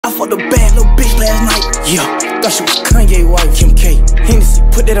fucked a bad little bitch last night. Yeah, thought she was Kanye wife. Kim K, Hennessy,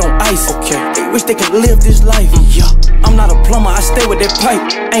 put that on ice. Okay, they wish they could live this life. Yeah, I'm not a plumber, I stay with that pipe.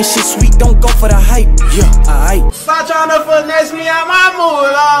 Ain't shit sweet, don't go for the hype. Yeah, alright. Stop trying to finesse me out my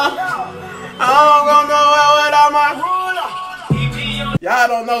moolah. I don't go nowhere without my ruler. Y'all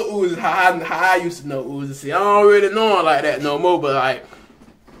don't know Uzi how I used to know Uzi. See, I don't really know him like that no more, but like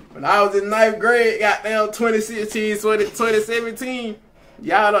when I was in 9th grade, goddamn 2016, 2017,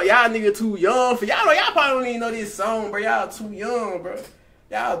 y'all nigga too young for y'all probably don't even know this song, bro. Y'all too young, bro.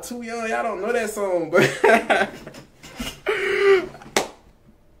 Y'all too young. Y'all don't know that song, bro.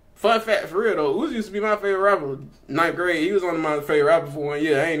 Fun fact for real though, Uzi used to be my favorite rapper. 9th grade, he was one of my favorite rappers for 1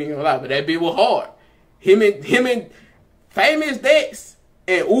 year. I ain't even gonna lie, but that bitch was hard. Him and Famous Dex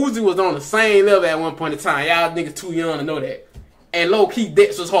and Uzi was on the same level at one point in time. Y'all niggas too young to know that. And low key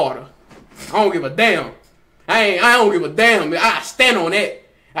Dex was harder. I don't give a damn. I don't give a damn. I stand on that.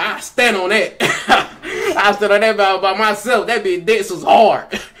 I stand on that. I stood on that by myself. That bitch Dex was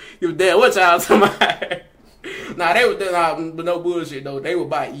hard. You damn what y'all talking about? Nah, they were but no bullshit though. They were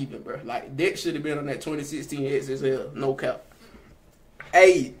about even, bro. Like Dex should have been on that 2016 XSL. No cap.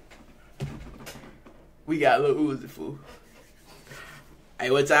 Hey, we got Lil Uzi, fool. Hey,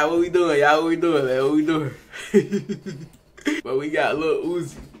 what we doing, y'all? What we doing, man? What we doing? But we got Lil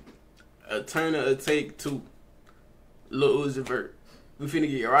Uzi, Atake 2, Lil Uzi Vert. We finna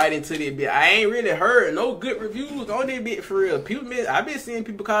get right into this bit. I ain't really heard no good reviews on this bit for real. I've been seeing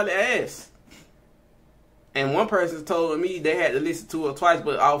people call it ass. And one person told me they had to listen to it twice,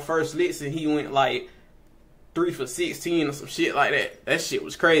 but our first listen, he went like 3 for 16 or some shit like that. That shit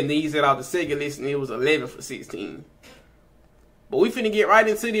was crazy. And then he said out the second listen, it was 11 for 16. But we finna get right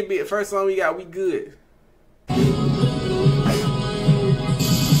into this bit. First song we got, We Good.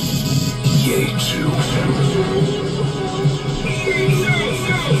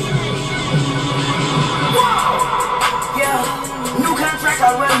 New contract,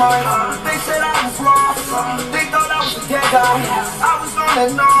 I read mine. They said I was lost. They thought I was a dead guy. I was on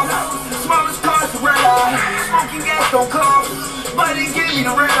that north. Smallest cars, the red eye. Smoking gas don't come, but it gave me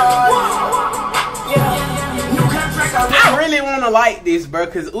the red eye. New contract, I really want to like this, bro,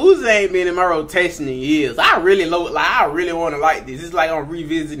 cause Uzi ain't been in my rotation in years. I really want to like this. It's like I'm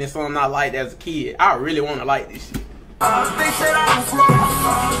revisiting something I liked as a kid. I really want to like this shit. They said I was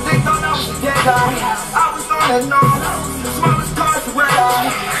lost. They thought I was a dead guy. I was on that north. Smallest cars, the red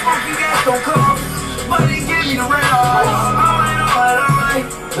eye. Smoking gas don't come, but it gave me the red eye. Alright.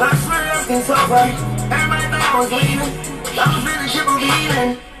 I swear everything's alright. Everybody thought I was leaving. I was really keep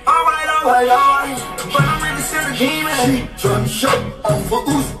believing. Alright. But I'm really still a demon. Trying to show off for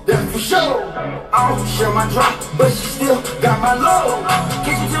Uzi, that's for sure. I don't share my drop, but she still got my low.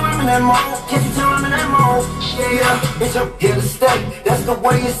 Can't you tell him in that mall? Can't you tell him in that mall? Yeah, bitch, I'm here to stay. That's the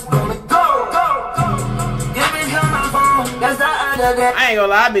way it's gonna go. Give me my phone. That's the end of that. I ain't gonna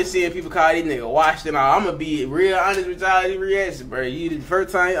lie, I've been seeing people call these niggas washed and all. I'm gonna be real honest with y'all, these reactions, bro. You the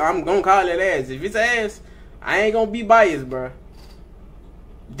first time, I'm gonna call it ass. If it's ass, I ain't gonna be biased, bro.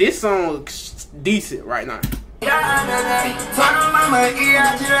 This song decent right now. Taking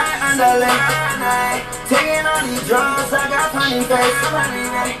all these drugs, I got funny face.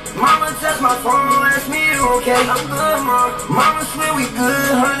 Mama touch my phone, ask me you okay. I'm good, mama swear we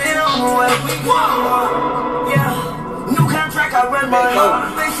good, 100 on the way. We good, yeah. New contract, I read mine.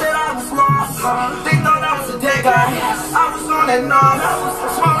 They said I was lost. They thought I was a dead guy. I was on that north.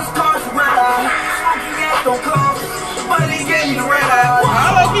 Smallest cars, the red eye. Smoking gas don't come, but it gave me the red eye.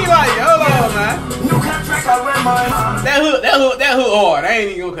 I look like, hold on, man. New contract, I read mine. That hook hard. I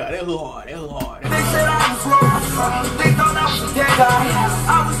ain't even gonna cut. That hook hard. They said I was lost. They thought I was a dead guy.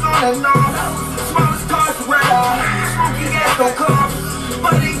 I was on that north. Smallest cars, the red eye. Smoking gas don't come,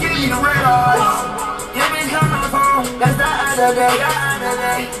 but it gave me the red eye. Give me my phone. That's the other day.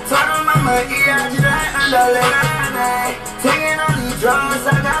 Turn on my ear to the underlay. Taking all these drugs,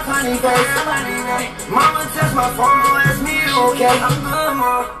 I got funny face. Mama touch my phone, ask me you okay. I'm good,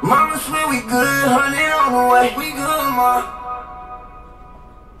 mama swear we good, 100 on the way. We good,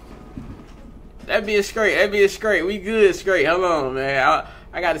 That bitch straight. We good straight. Hold on, man.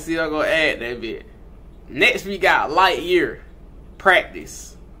 I gotta see if I'm gonna add that bit. Next we got Light Year.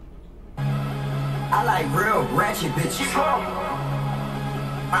 Practice. I like real ratchet bitches.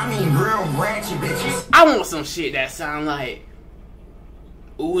 I mean real ratchet bitches. I want some shit that sound like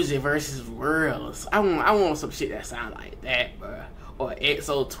Uzi versus Worlds. I want some shit that sound like that, bro. Or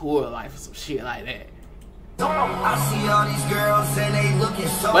XO Tour Life or some shit like that. I see all these girls and they looking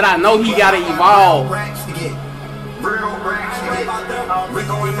so. But I know he gotta evolve. Real racks to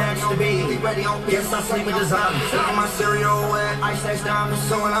Rico and Max to be ready on yes, I sleep with design. Eating my cereal with ice that's diamonds.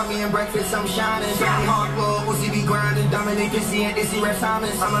 So when I'm eating breakfast, I'm shining. Family hardcore, Uzi be grinding. Dominic Pissy and Dizzy Rap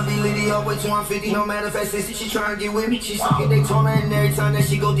Simons. I'ma be Liddy up with 250, no manifestation. She tryna get with me. She sucking Daytona, and every time that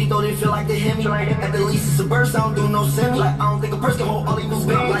she go deep, though they feel like they hit me. At the least it's a burst, I don't do no semi. Like I don't think a person can hold all these new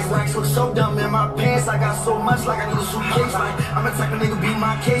bands. Like racks look so dumb in my pants. I got so much like I need a suitcase. Like I'm the type of nigga beat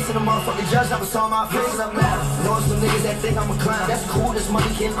my case, and the motherfucking judge never saw my face. And I'm mad. Know some niggas that think I'm a clown. That's cool, this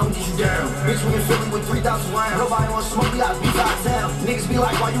money can get you down. Bitch, we in Philly with 3,000 rounds. Nobody wanna smoke, we got beef out of town. Niggas be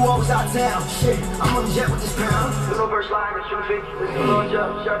like, why you always out of town? Shit, I'm on the jet with this pound. Little verse line, but you fit. This little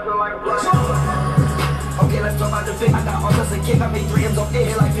jump, shot feel like a blood. Okay, let's talk about the fit. I got all sorts of kick. I made 3 M's off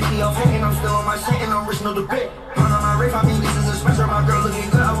air, like 50 off hit. And I'm still on my shit, and I'm rich, no debate. On my rave, I mean, this is a special. My girl looking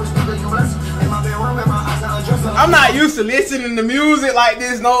good, I wish people you blessed. In my bedroom, and my eyes not undressed. I'm not used to listening to music like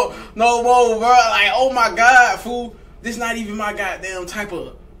this no more, bro. Like, oh my God, fool. This not even my goddamn type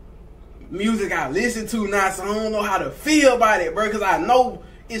of music I listen to now, so I don't know how to feel about it, bro. Because I know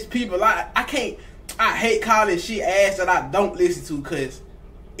it's people I hate calling shit ass that I don't listen to, because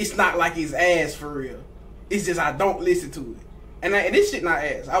it's not like it's ass for real. It's just I don't listen to it. And this shit not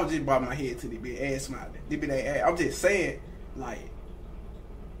ass. I was just bobbing my head to the big ass smiling. They be that ass. I'm just saying, like,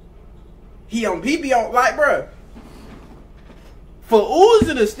 he be on, like, bro. For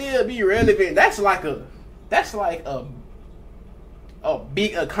Uzi to still be relevant, that's like a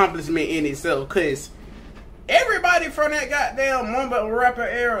big accomplishment in itself, cause everybody from that goddamn mumble rapper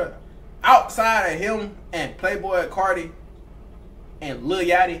era, outside of him and Playboy Cardi and Lil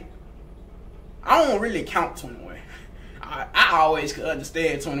Yachty, I don't really count 21. I always could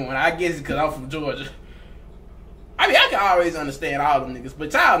understand 21. I guess it's cause I'm from Georgia. I mean, I can always understand all them niggas,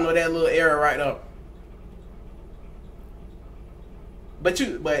 but y'all know that little era right up. But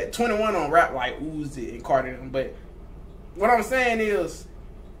 21 don't rap like Uzi and Cardi. But what I'm saying is,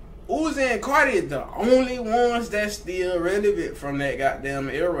 Uzi and Cardi is the only ones that's still relevant from that goddamn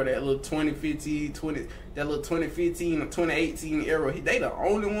era, that little 2015 or 2018 era. They the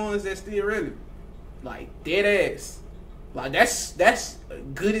only ones that's still relevant. Like, dead ass. Like, that's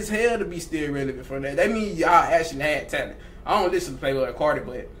good as hell to be still relevant from that. That means y'all actually had talent. I don't listen to Playboy Cardi,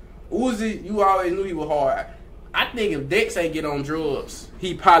 but Uzi, you always knew he was hard. I think if Dex ain't get on drugs,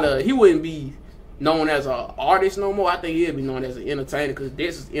 he wouldn't be known as an artist no more. I think he'd be known as an entertainer, because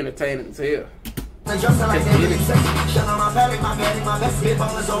Dex is entertaining as hell. Shut on my belly, my best. Been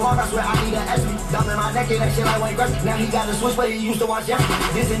ballin' so long, I swear I need an SP. Down in my neck, that shit like white grass. Now he got a switch, but he used to watch Jackie.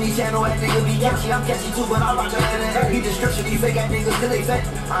 Disney Channel, that nigga be catchy. I'm catchy too, but I rock that. He description, he fake that niggas till they fake.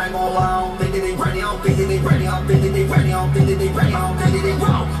 I ain't gon' lie, I don't think that they ready. I don't think that they ready. I don't think that they ready. I don't think that they ready. I don't think that they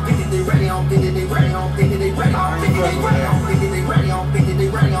wrong. Think that they ready. I don't think that they ready. I don't think that they ready. I don't think that they ready. I don't think that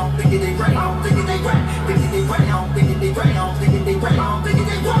they ready. I don't think that they ready. I don't think that they ready. I don't think that they ready. Think that they ready. I don't think that they ready. I don't think that they ready. I don't think that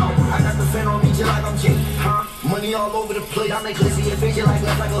they wrong. I got the fan on me just like I'm cheap. Money all over the place. I make glizzy and vision like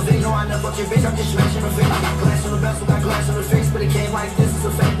left like a vein. No, I never fuck your bitch. I'm just smashing her face. I got glass on the vessel, got glass on the face, but it came like this. It's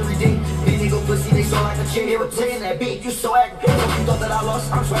a factory day. Big nigga pussy, they saw like a chick. They were playing that beat. You so aggravated. You thought that I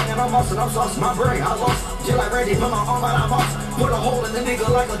lost. I'm swagging, I'm awesome, I'm sauce. My brain, I lost. Just like Randy, put my arm out, I'm off. Put a hole in the nigga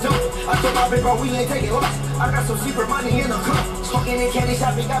like a dope. I told my big bro, we ain't taking loss. I got some secret money in the cup. Smoking in candy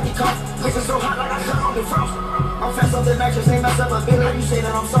shopping, got me caught. Mixing so hot like I shut on the frost. I'm fast off the nitrous, ain't mess up a bit. Like you say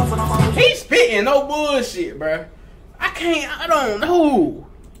that I'm soft and I'm on. He's spitting no bullshit, bruh. I don't know.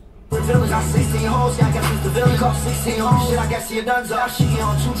 Village, I 16 hoes, yeah, I guess it's the village. Call 16 hoes, shit, I guess you're done. So she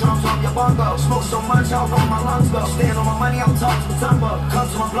on 2 drums on your bongo. Smoke so much, I don't know my lungs go. Stand on my money, I'm talking to Tumbo. Come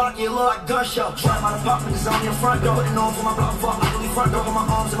to my block, you look like gun show. Drive my apartment, it's on your front door. Putting on for my block, fuck, ugly front door. Put my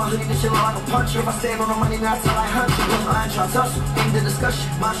arms in my hoodie, this shit look like a punch. If I stand on the money, now I feel like hunt you. I ain't tryna touch you, ain't the discussion.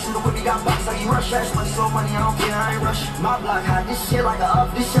 My shooter with me got box like he rush. Fast money, slow money, I don't care, I ain't rush. My block hot, this shit like a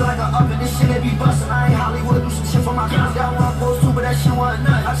up, this shit like a up, and this shit they be bustin'. I ain't Hollywood, do some shit for my girls. Got one post too, but that shit wasn't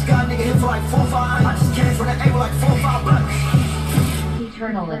none. I just got a nigga hit for like 4 or 5. I just came from the A with like 4 or 5 bucks.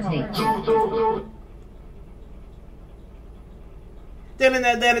 Eternality.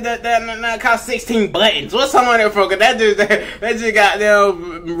 That cost 16 buttons. What's some on there for? Cause that just got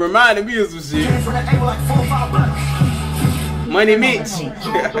them reminded me of some shit. Came from the A with like 4 or 5 bucks. Money Mitch.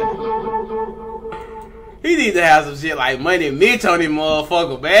 He needs to have some shit like Money Mitch on him,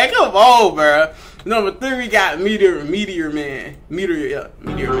 motherfucker, man. Come on, bro. Number 3, we got Meteor Man. Meteor Man.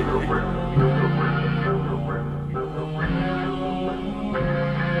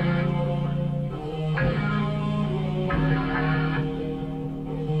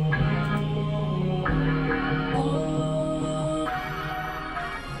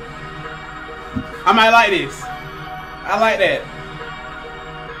 I might like this. I like that.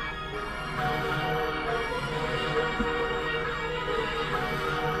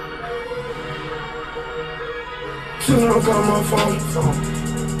 Soon I'll call my phone.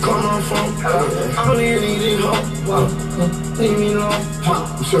 Call my phone. I don't even need it home. Leave me alone.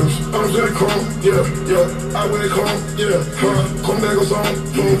 I'm just calm. Yeah. I wake home. Yeah. Come back or something.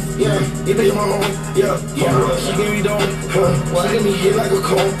 Yeah. It be my home. Yeah. She give me down. She give me hit like a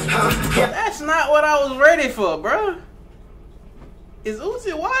cone. That's not what I was ready for, bro. Is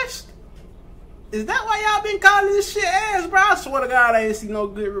Uzi washed? Is that why y'all been calling this shit ass, bro? I swear to God, I ain't see no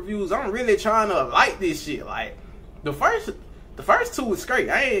good reviews. I'm really trying to like this shit. Like, the first two was great.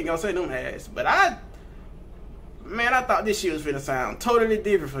 I ain't gonna say them ass, but I thought this shit was finna sound totally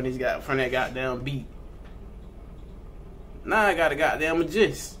different from that goddamn beat. Now I got a goddamn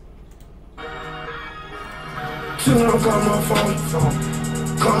adjust. Soon I'll call my phone.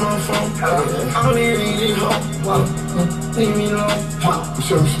 Call my phone. I don't even need it home. Leave me alone. I'm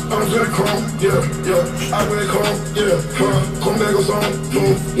just calm. Yeah. I wake home. Yeah. Come back or something.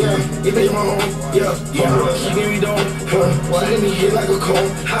 Yeah. It be my home. Yeah. She give me down. She give me hit like a cone.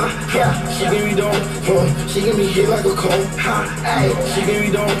 She give me down. She give me hit like a cone. Ay. She give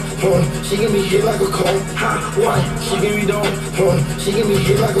me down. She give me hit like a cone. What? She give me down. She give me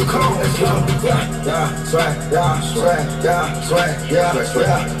hit like a cone. Yeah. Swag. Yeah. Swag.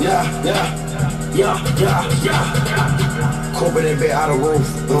 Yeah. Cooping that bit out of roof.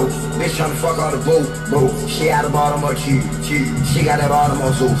 Bitch tryna fuck all the boo. She out the bottom of cheese. She got that bottom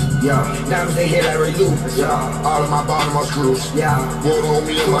of Zeus. Yeah. Diamonds they hit like Ray Lou. Yeah. All of my bottom of screws. Yeah. Water on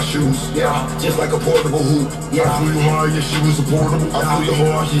me in my shoes. Yeah. Just like a portable hoop. Yeah. I flew hard, yeah, she was affordable. I flew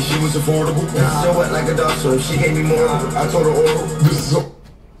hard, yeah, she was affordable. Yeah. So wet like a dust, so she gave me more. I told her oral. This is a...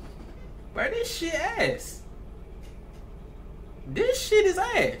 Bro, this shit ass. This shit is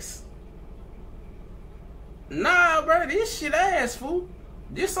ass. Nah, bro, this shit ass, fool.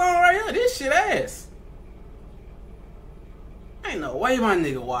 This song right here, this shit ass. Ain't no way my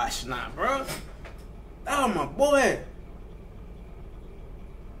nigga washed, nah, bro. Oh, my boy.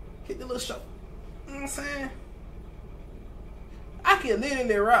 Hit the little show. You know what I'm saying? I can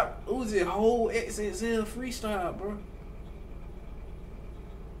literally rap Uzi whole XXL freestyle, bro.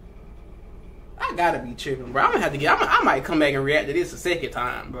 I gotta be tripping, bro. I'm gonna have to get. I might come back and react to this a second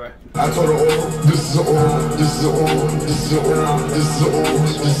time, bro. I told her, oh, this is all, this is all, this is all, this is all,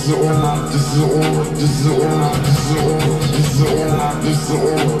 this is all, this is all, this is all, this is all, this is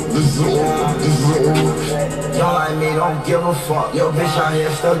all, this is all, this is all. Y'all like me don't give a fuck. Yo, bitch out here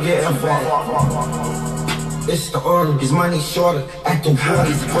still getting fucked. It's the order, his money shorter, acting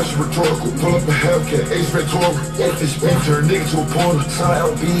bloody. Question rhetorical, pull up a Hellcat, ace rhetorical. If it's been turn nigga to a porter. Some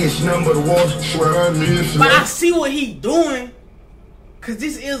LB, it's none but the water. Swear I mean it's. But I see what he doing, cause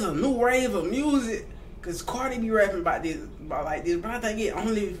this is a new wave of music. Cause Cardi be rapping about this, like this, but I think it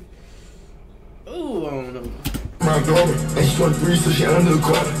only. Ooh, I don't know. My daughter, and she 23, so she under the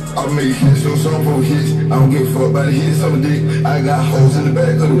quarter. I made hits, so some for hits. I don't give a fuck about the hits on the dick. I got hoes in the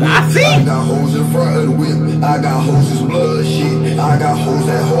back of the whip. I got hoes in the front of the whip. I got hoes in blood shit. I got hoes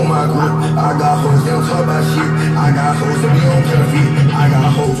that hold my grip. I got hoes that don't talk about shit. I got hoes that be on counterfeit. I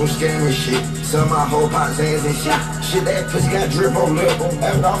got hoes on scamming shit. Some of my whole pot sands and shit. Shit, that pussy got drip on lip.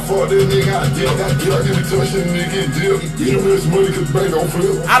 After I fought this nigga, I dip. I get me touching the nigga and dip. Give me this money cause bank don't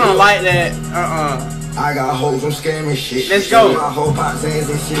flip. I don't like that. I got hoes on scamming shit. Let's go. My whole pot sands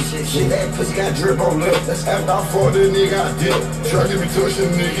and shit. That pussy got drip on lip. That's after I fought this nigga, I dip. Try to get me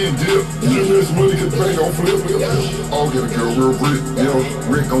touching the nigga and dip. Give me this money cause bank don't flip. I'll get a girl real Rick. Yo,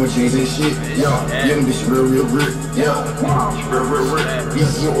 Rick on jeans and shit. Yo, yeah, them bitch real Rick. Yo, real Rick.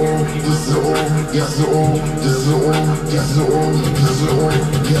 This is all, this is all, this is all, this is all, this is all, this is all,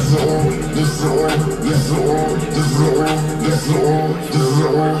 this is all, this is all, this is all, this is all, this is all, this is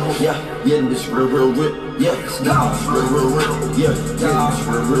all. Yeah, this real Rick. Yeah, real Rick. Yeah,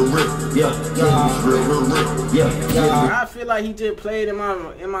 real Rick. Yeah, real Rick. Yeah. I feel like he just played in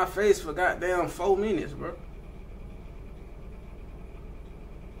my face for goddamn 4 minutes, bro.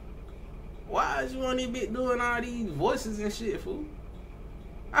 Why is you on this bitch doing all these voices and shit, fool?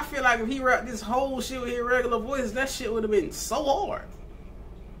 I feel like if he rapped this whole shit with his regular voice, that shit would have been so hard.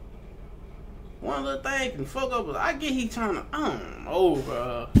 One little thing can fuck up. I get he trying to, I don't know,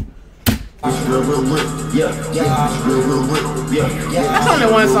 bro. It's real Rick. Yeah. It's real Rick. Yeah. That's only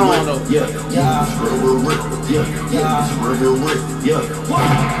one song though. Yeah. It's real Rick. Yeah. It's real Rick. Yeah.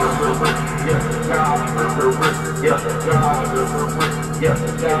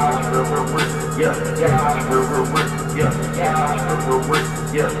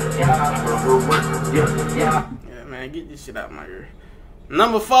 Yeah, man, get this shit out of my ear.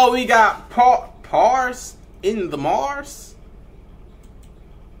 Number 4, we got Pars in the Mars.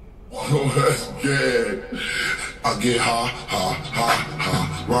 Oh, that's good. I get high.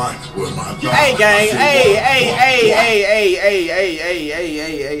 Hey gang,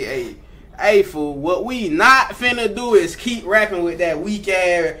 hey fool, what we not finna do is keep rapping with that weak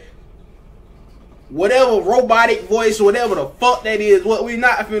ass, whatever robotic voice, whatever the fuck that is. What we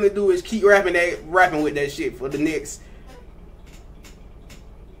not finna do is keep rapping with that shit for the next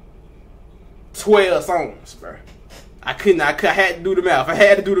 12 songs, bro. I had to do the math. I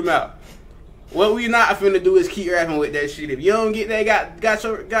had to do the math. What we not finna do is keep rapping with that shit. If you don't get that, got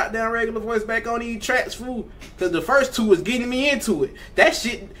your goddamn regular voice back on these tracks, fool. Cause the first two was getting me into it. That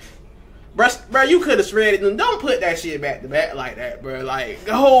shit, bro, you could have spread it. Don't put that shit back to back like that, bro. Like,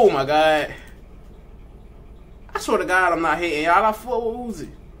 oh my god. I swear to God, I'm not hating y'all. I fuck with Uzi.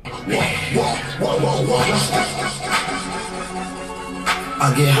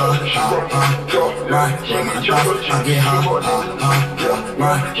 I get high, right with my thoughts. I get high,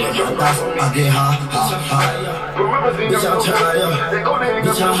 right with my thoughts. I get high. Bitch, I'm tired.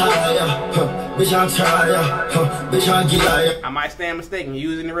 Bitch, I'm higher. Bitch, I'm tired. Bitch, I'm get. I might stand mistaken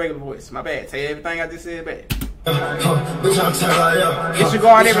using the regular voice. My bad. Say everything I just said back. Bitch, I'm tired.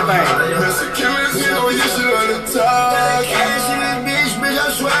 Disregard everything. Bitch, I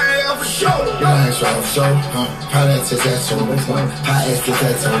swear for sure.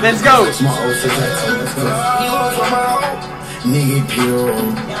 Let's go. Nigga pure,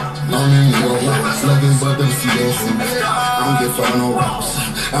 slugging but them CDs. I don't give fuck no raps.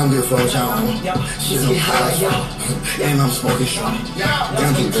 I don't give fuck y'all. Shit get high, and I'm smoking strong.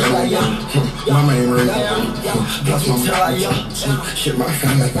 Down to the my main ring. Plus my shit my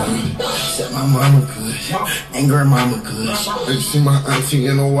family good. Set my mama good, and grandmama good. I see my auntie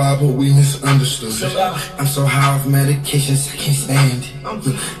in a while, but we misunderstood. I'm so high off medications, I can't stand it.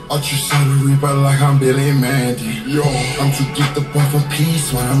 Ultra soda reaper like I'm Billy Mandy. Yo, I'm too get the bump of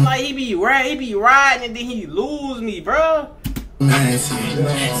peace when I'm like he be riding and then he lose me, bro. Nancy.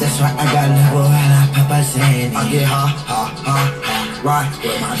 That's why I got level and I Papa Sandy. I get high, right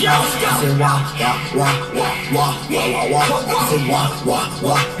with my thoughts. I say wah. I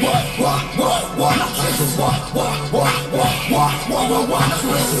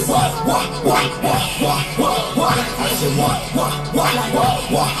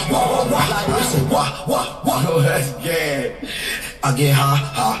say wah. That's gay. I get high,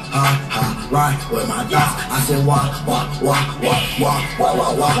 right with my thoughts. I say wah. I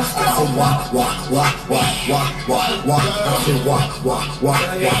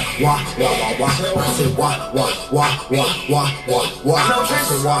say wah. I say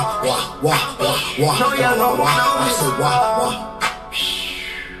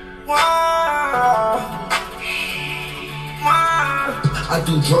I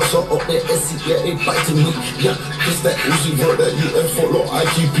do drugs so up there, SC, yeah, they bite to me. Yeah, this that Uzi Vert that you and follow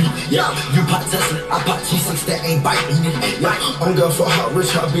IGP. Yeah, you pot Tesla, I pot G6 that ain't biting me. Yeah, I'm going for hot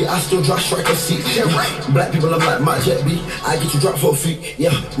rich hobby, I still drop striker seat. Yeah, right. Black people, I'm like my jet B. I get you drop 4 feet.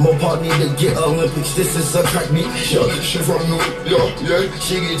 Yeah, more part need to get Olympics. This is a track meet. Yeah, she from New York, yeah,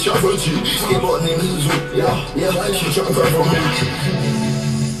 she get chopped for cheap. Skateboard name is yeah, she tryna cry for me.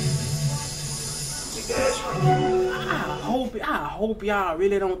 I hope y'all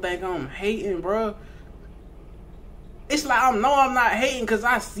really don't think I'm hating, bro. It's like I'm not hating because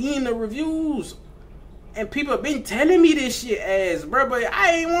I seen the reviews and people been telling me this shit ass, bro. But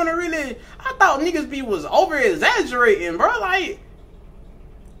I ain't want to really. I thought niggas was over exaggerating, bro. Like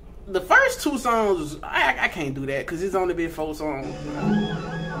the first 2 songs, I can't do that because it's only been 4 songs.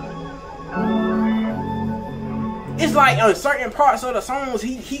 It's like on certain parts of the songs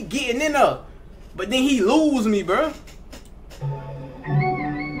he getting in there, but then he lose me, bro.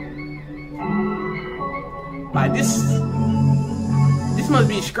 Like this must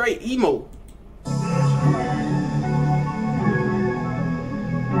be straight emo.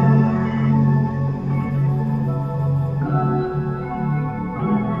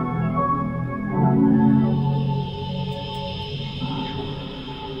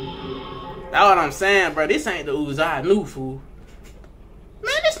 That's what I'm saying, bro. This ain't the Uzi I knew, fool.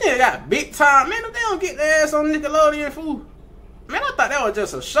 Man, this nigga got big time. Man, if they don't get their ass on Nickelodeon, fool. Man, I thought that was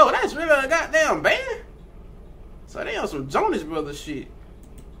just a show. That's really a goddamn band. So they on some Jonas Brothers shit.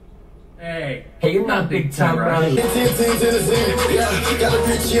 Hey, you're not big time, bro.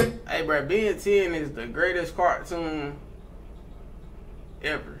 Hey, bro, Ben 10 is the greatest cartoon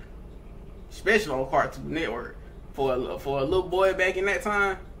ever. Especially on Cartoon Network. For a little boy back in that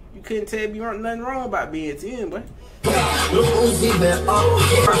time, you couldn't tell me nothing wrong about Ben 10, boy.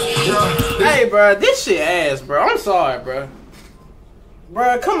 Hey, bro, this shit ass, bro. I'm sorry, bro.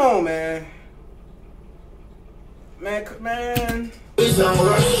 Bro, come on, man. Man. I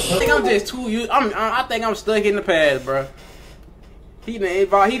think I'm just too used. I think I'm stuck in the past, bro. He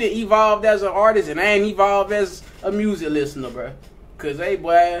didn't evolve as an artist, and I ain't evolved as a music listener, bro. Cause hey,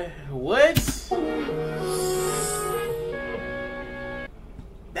 boy, what?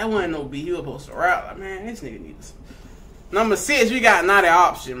 That wasn't no beat. He was supposed to rap. Like, man, this nigga needs. Number 6, we got not an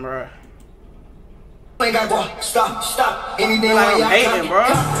option, bro. Stop. Anything Like I'm hating, bro.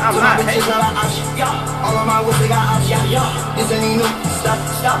 I'm not hating. All of my whips, they got options. This ain't new.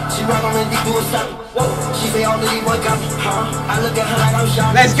 Stop. She run on the deep, do a stop. Whoa. She say all the leave one copy. I look at her like I'm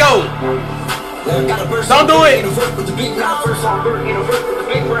shocked. Let's go. Don't do it. With the big round. First on Vert, in a Vert with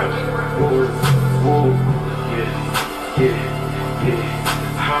the big round.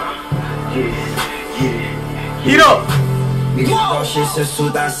 Heat up. Nigga, bought shit since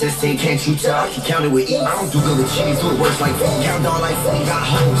 2016, can't you tell? I can count it with ease. I don't do good with cheese, do it worse like food. Count down like food, got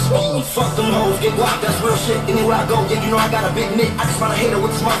hoes, speed. Fuck them hoes, get guap, that's real shit. Anywhere I go, yeah, you know I got a big nick. I just find a hater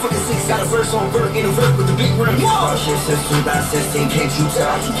with this motherfucking 6. Got a verse on Vert, in a Vert with the big rim. Bought shit since 2016, can't you tell?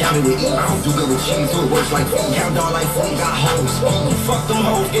 I can count it with ease. I don't do good with cheese, do it worse like food. Count down like food, got hoes, speed. Fuck them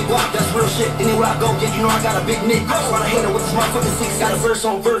hoes, get guap, that's real shit. Anywhere I go, yeah, you know I got a big nick. I just find a hater with this motherfucking 6. Got a verse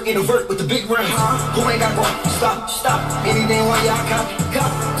on Vert, in a Vert with the big rim. Who ain't got guap? Stop. Anything while y'all cop.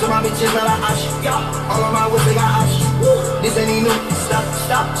 To my bitches that I option. All of my whips, they got options. This ain't new. Stop.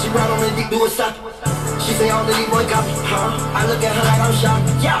 She ride on the dick, do a stop. She say all the leave one copy. I look at her like I'm shocked.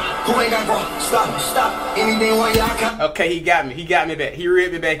 Who ain't got guap? Stop. Anything while y'all cop. Okay, he got me back. He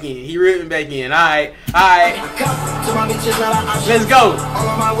reeled me back in. Alright. To my bitches that I option. Let's go. All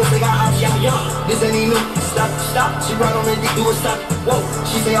of my whips, they got options. This ain't new. Stop. She ride on the dick, do a stop. Whoa.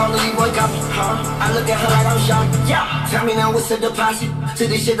 She say all the leave one copy. I look at her like I'm shocked. Tell me now what's the deposit to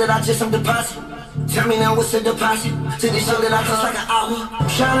this shit that I just some deposit. Tell me now what's the deposit to this shit that I just like an hour.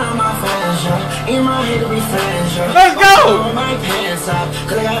 Shout out my fans, in my head to be fans, Let's go. All my pants off,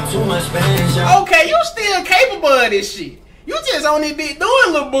 cause I got too much fans, Okay, you still capable of this shit. You just on this bitch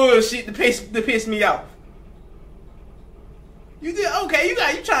doing little bullshit to piss me off. You did okay. You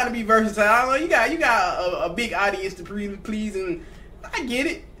trying to be versatile. You got a big audience to please, and I get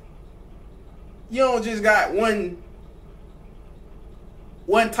it. You don't just got one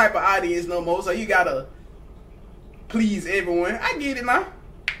type of audience no more, so you gotta please everyone. I get it now,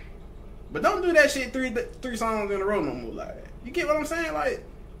 but don't do that shit three songs in a row no more like that. You get what I'm saying? Like,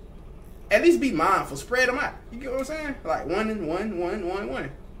 at least be mindful. Spread them out. You get what I'm saying? Like one and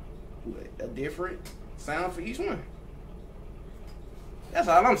one. A different sound for each one. That's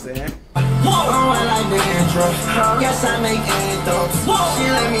all I'm saying. Yes, I make anthems. She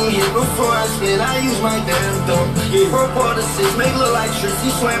let me hit before I spit. I use my damn thumb. Her quarter 6 make look like Tristy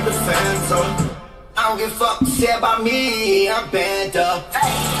swam the phantom. I don't give a fuck said about me. I'm banned up.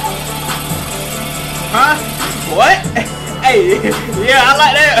 Huh? What? Hey, yeah, I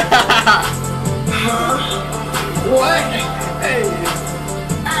like that. What? Hey,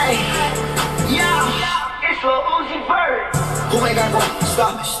 Yeah. It's for Uzi Vert. Who ain't got guap?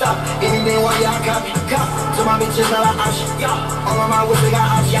 Stop. Anything while y'all copy. To my bitches that I option. All of my whips, they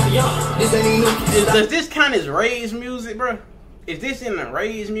got options. This ain't new. does this count as rage music, bro? Is this in the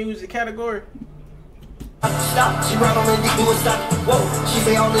rage music category? Stop. She ride on the dick, do a stop. Whoa. She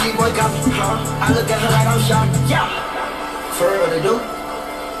say all the leave one copy. I look at her like I'm shocked. For real to do.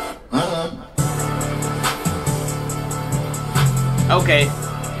 Okay.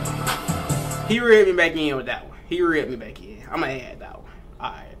 He reeled me back in with that one. I'ma add that one.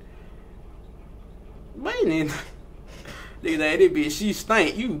 Alright. Wait a minute. Nigga, this bitch, she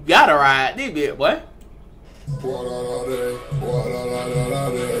stink. You gotta ride this bitch, boy.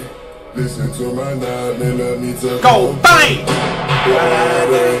 Listen to my 9mm Go bang!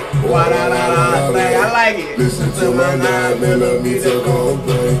 I like it. Listen to my 9mm go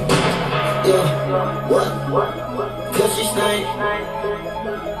bang. Yeah, what? Cause she stank.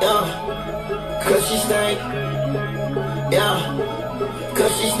 Yeah, cause she stank. Yeah,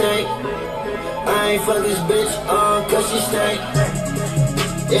 cause she stank. I ain't fuck this bitch, cause she stank.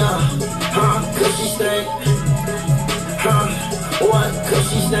 Yeah, cause she stank. What? Cause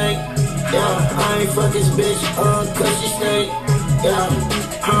she stank. Yeah, I ain't fuck this bitch, cause she stank. Yeah,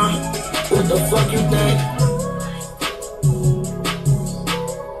 what the fuck you think?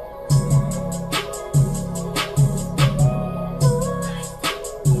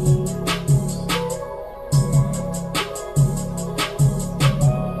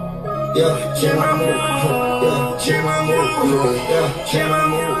 Yeah, change my mood. Yeah, change my mood. Yeah, change my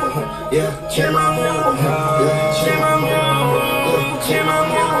mood. Yeah, change my mood. Yeah, change my mood. Yeah, change my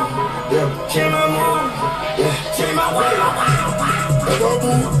mood. Yeah, change my mood. Yeah, change my mood.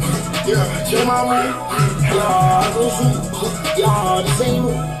 Yeah, change my mood. Yeah, I go shoot. Yeah, the same.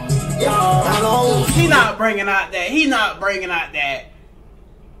 Yeah, I know. He not bringing out that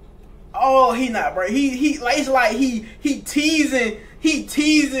Oh, he not, bro. He like it's like he teasing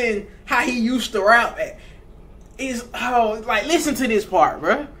how he used to rap at. Is like listen to this part,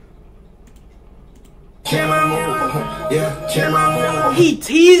 bro. He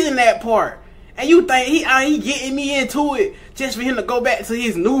teasing that part, and you think he getting me into it just for him to go back to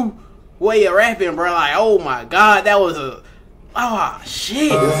his new way of rapping, bro? Like, oh my god, that was a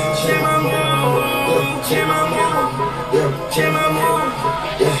shit.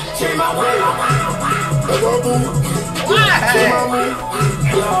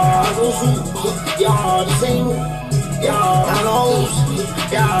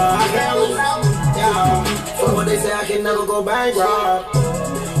 For what they say, I can never go bankrupt.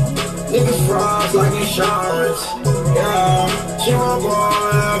 Niggas frauds like insurance. Yeah, she won't go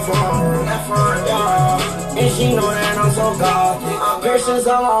that far, yeah. And she know that I'm so gothic. Piercings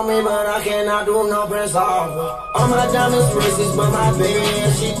all on me, but I cannot do no press off. All my diamonds braces, but my baby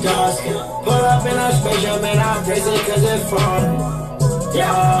and she dusty. Pull up in a spaceship and I brace it cause it's fun.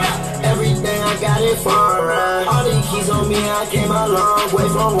 Yeah, everything I got it foreign. All these keys on me, I came a long way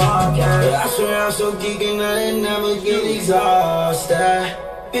from walking. I swear I'm so geeking that it never get exhausted.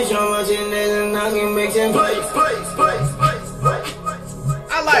 Bitch, I'm watching this and I can make them place.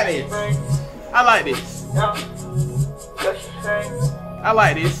 I like this. I like this. I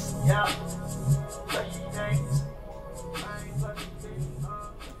like this.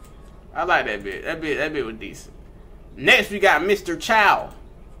 I like that bit. That bit was decent. Next we got Mr. Chow.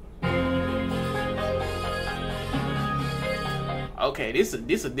 Okay, this a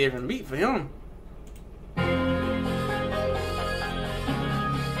different beat for him.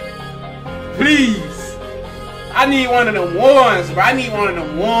 Please. I need one of them ones, bro. I need one of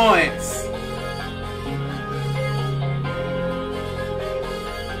them ones.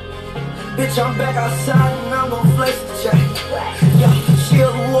 Bitch, I'm back outside and I'm gon' flex the check. Yeah, she a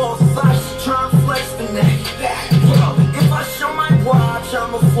little fire, she tryna flex the neck. Yo, if I show my watch,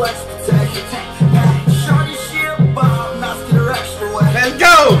 I'ma flex the tech. Shorty, she a bomb, not get her extra wet. Let's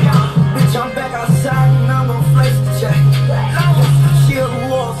go! Bitch, I'm back outside and I'm gon' flex the check. She a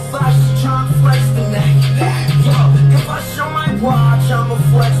little fire, she tryna flex the neck. Yo, if I show my watch, I'ma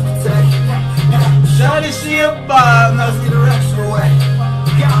flex the tech. Shorty, she a bomb, not get her extra wet.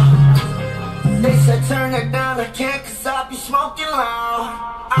 They said turn it down, I can't cause I be smoking loud.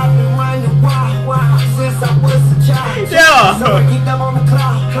 I've been running wild since I was a child. Yeah. So I keep them on the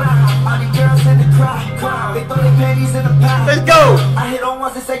cloud. All the girls in the crowd. They throw their panties in the pile. Let's go. I hit on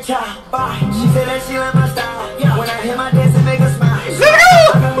once and say ciao, bye. She said that she like my style. When I hit my dance and make her smile.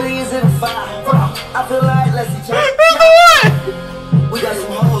 I got millions in the fire. I feel like let's each other. We got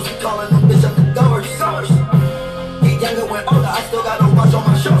some hoes, we calling them bitch up the doors. Get younger when older, I still got no watch on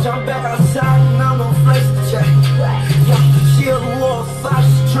my shoulders. I'm back outside and I'm gon' flex the check. Yeah, she a little fire,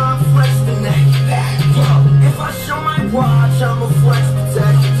 she tryna flex the neck. Yeah, if I show my watch, I'ma flex the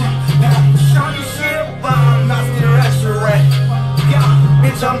tech. Shorty, she a bomb, not get her extra wet. Yeah,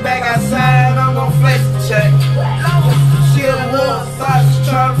 bitch, I'm back outside and I'm gon' flex the check. She a little fire, she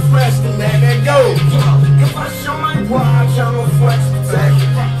tryna flex the neck. There go. Yeah, if I show my watch, I'ma flex the tech.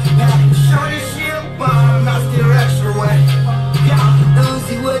 Shorty, she a bomb, not get her extra wet. Yeah,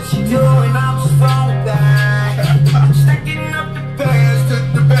 Uzi, what you doing? I'm just falling back. Stacking up the bags, took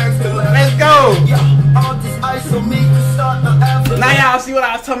the bags to left. Let's go. Yeah, all this ice on me could start the after. Now y'all see what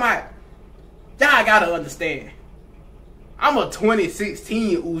I was talking about? Y'all gotta understand. I'm a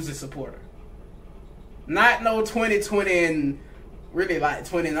 2016 Uzi supporter. Not no 2020 and really like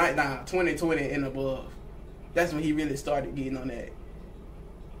 2020 and above. That's when he really started getting on that.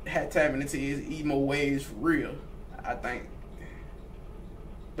 Had tapping into his emo waves for real, I think.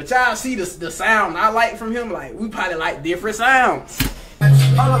 But y'all see the sound I like from him, like we probably like different sounds.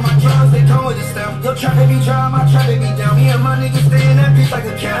 All of my drugs, they come with a stamp. Your trap be dry, my trap be down. Me and my niggas stay in that bitch like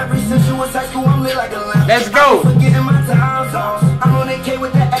a cat. Every since you was high school, I'm lit like a lamp. Let's go. I'm forgetting my time zones. I'm on AK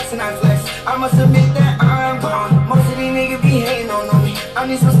with that X and I flex. I must admit that I'm gone. Most of these niggas be hating on me. I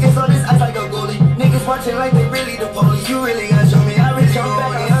need some skins on this ice like a goalie. Niggas watching like they really the police. You really gotta show me. I really jump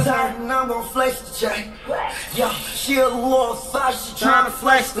back outside and I'm gon' flex the check. Yo, she a little fire, she tryna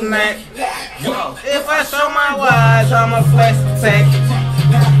flex the neck. Yo, If I show my watch, I'ma flex the tech.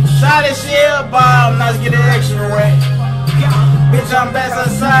 Shawty, she a bomb, now get it extra wet. Bitch, I'm back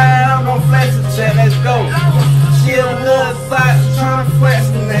outside, I'm gon' flex the check. Let's go. She a little thought, she tryna flex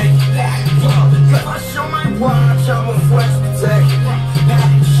the neck. if I show my watch, I'ma flex the tech.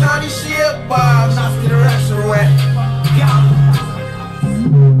 Shawty, she a bomb, now get her extra wet.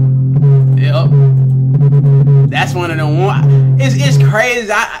 Yep. That's That's one of them one. It's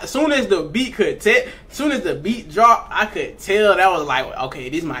crazy. As soon as the beat dropped, I could tell that was like, okay,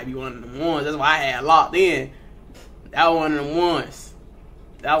 this might be one of them ones. That's why I had locked in. That was one of them ones.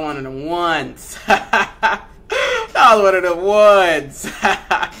 That was one of them ones. That was one of them ones.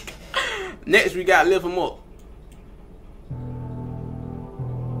 Next, we got Lift 'Em Up.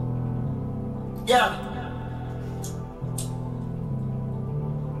 Yeah.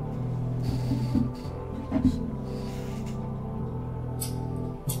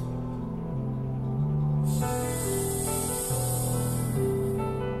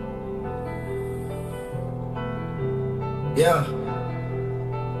 Yeah.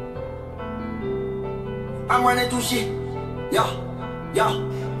 I'm running through shit. Yeah.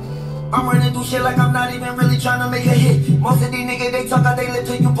 I'm running through shit like I'm not even really trying to make a hit. Most of these niggas, they talk out they lip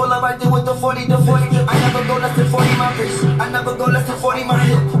till you pull up right there with the 40 to 40. I never go less than 40 my wrist. I never go less than 40 my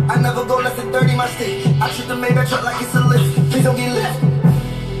hip. I never go less than 30 my stick. I treat the Maybach truck like it's a lift. Please don't get lift.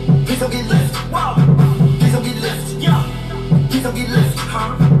 Please don't get lift. Wow. Please don't get lift. Yeah. Please don't get lift.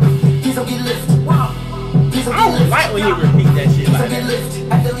 Huh? Please don't get lift. Wow. Please don't I get don't lift. like when you repeat that shit like Get that. lift.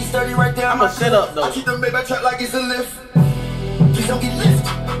 At least 30 right there. I'ma shut up though. I treat the Maybach truck like it's a lift. Please don't get lift.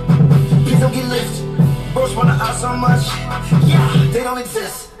 Please don't get lift. Bros wanna out so much. Yeah, they don't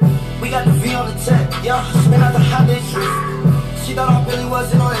exist. We got the V on the tech. Yeah, spin out the hot bitch. She thought I really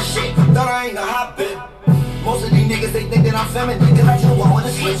wasn't on that shit. Thought I ain't a hot bit. Most of these niggas, they think that I'm feminine. Cause I just walk with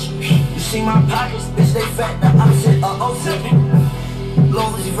a switch. You see my pockets, bitch, they fat. The opposite of 07.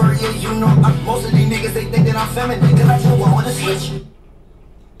 Low as Vert, yeah, you know. Most of these niggas, they think that I'm feminine. Cause I just walk with a switch.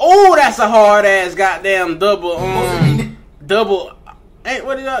 Oh, that's a hard ass goddamn double ain't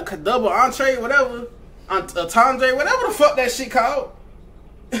what is that? Double entree, whatever. Entendre, whatever the fuck that shit called.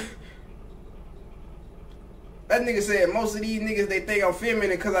 That nigga said most of these niggas they think I'm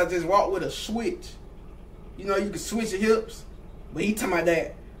feminine because I just walk with a switch. You know, you can switch your hips, but he talking about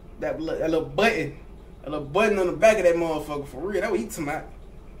that little button, on the back of that motherfucker for real. That's what he talking about.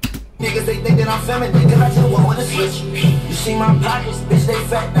 Niggas, they think that I'm feminine, cause I just walk with a switch. You see my pockets, bitch, they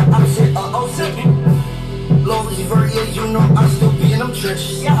fat, the opposite of 07. Low as Vert, yeah, you know, I'm still being them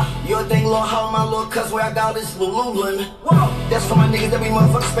trenches. Yeah. Your thing, little how my little cuss where I got this Lululemon. Whoa. That's for my niggas that we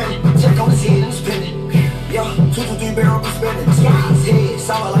motherfucking spending. Check on his head and spending. Yo, 223 barrel be spending. His head,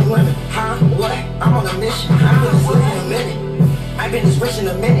 sour like women. Huh? What? I'm on a mission. I've been this rich in a minute. I've been this rich in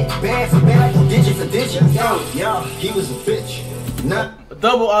a minute. Band for band, I go digit for digit. Yo, he was a bitch. Nah.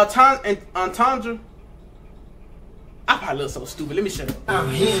 Double entendre. I probably look so stupid. Let me shut up.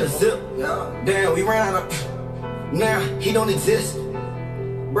 He in a zip. Damn, we ran out of. Now he don't exist.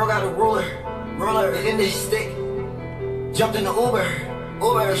 Bro got a roller in his stick. Jumped in the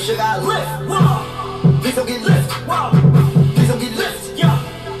Uber, should I lift? Whoa. Please don't get lift. Whoa. Please don't get lift. Yeah.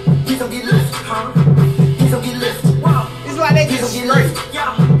 Please don't get lift. Huh? Please don't get lift. Whoa. It's like they Please get don't get straight. lift.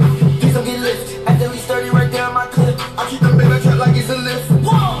 Yeah. Please don't get lift. At least 30 right there on my clip. I keep them Maybach truck like it's a lift.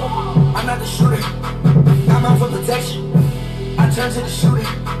 Whoa. I'm not the shooter. I'm out for protection. I turn to the shooter.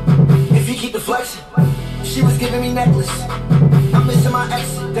 If you keep the flexing. She was giving me necklace. I'm missing my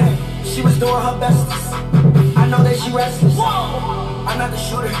ex. Damn. She was doing her bestest. I know that she restless. Whoa. I'm not the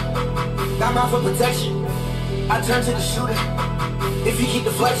shooter. I'm out for protection. I turn to the shooter. If you keep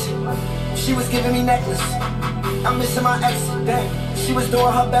the flexing. She was giving me necklace. I'm missing my ex. Damn. She was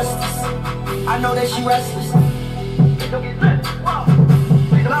doing her bestest. I know that she restless. Don't get lit. Whoa.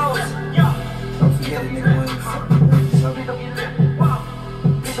 Don't forget it, nigga.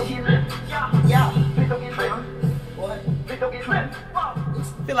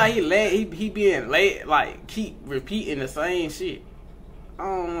 I feel like he being late, like keep repeating the same shit. I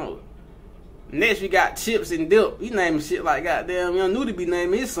don't know. Next we got Chips and Dip. He naming shit like goddamn Young Nudy be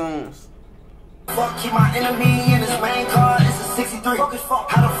naming his songs. Fuck keep my enemy in his main car. It's a 63. How the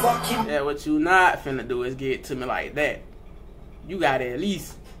fuck keep? Yeah, what you not finna do is get to me like that. You gotta at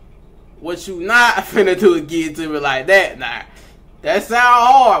least. What you not finna do is get to me like that. Nah, that sound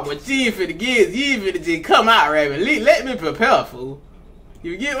hard. What you ain't finna get, you ain't finna just come out rapping. Let me prepare, fool.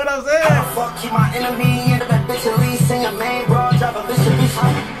 You get what I'm saying? How the fuck keep my enemy in that bitch at least sing a main bro, drop a bitch at least.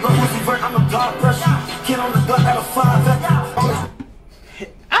 Look who's Vert, I'm a blood pressure. Kid on the gut at a 5.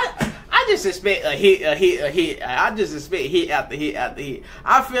 I just expect a hit. I just expect hit after hit after hit.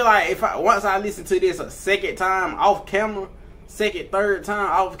 I feel like once I listen to this a second time off camera, third time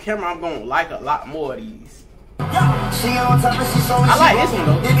off camera, I'm gonna like a lot more of these. I like this one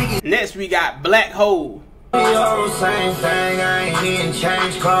though. Next we got Black Hole. Same thing, I ain't even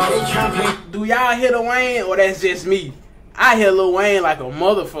change clothes. Do y'all hear Lil Wayne or that's just me? I hear Lil Wayne like a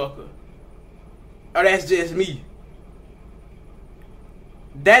motherfucker. Or that's just me.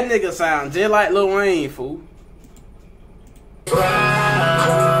 That nigga sound just like Lil Wayne, fool.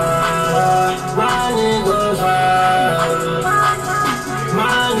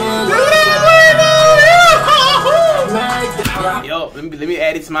 Yup, let me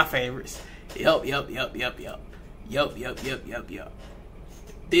add it to my favorites. Yup.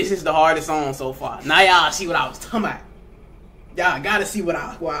 This is the hardest song so far. Now y'all see what I was talking about. Y'all gotta see where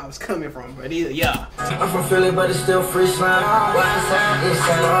I was coming from, but yeah. I'm from Philly, but it's still free slime. Bad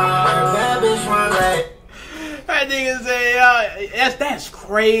bitch run like. That nigga say, that's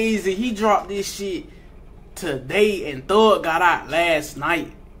crazy. He dropped this shit today and Thug got out last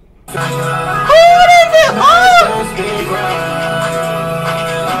night. Who is it?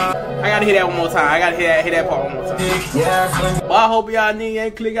 I gotta hear that one more time. I gotta hear that part one more time. Well, I hope y'all nigga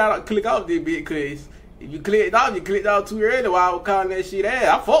ain't click off this bit, cause if you clicked off too early while I was calling that shit ass.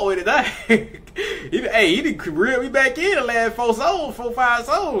 I fought with it, that. Hey, he done reeled me back in the last 4, 5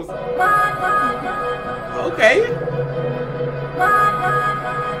 souls. Okay.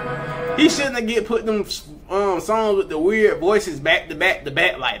 He shouldn't have get put them songs with the weird voices back to back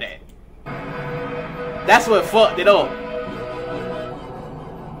like that. That's what fucked it up.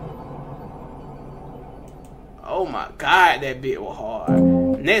 Oh my god, that bit was hard.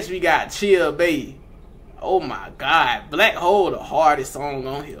 Next we got Chill Bay. Oh my god, Black Hole, the hardest song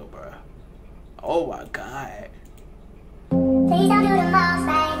on here, bro. Oh my god. Please don't do the most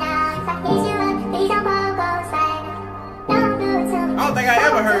right now. If I hit you up, please don't poke us right now. Don't do it to me. I don't think I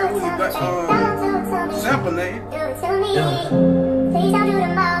ever heard Uzi sample name. Do it to me. Please don't do the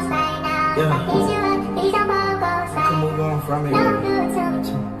most right now. If I hit you up, please don't poke us right now. Move on from it. Don't do it to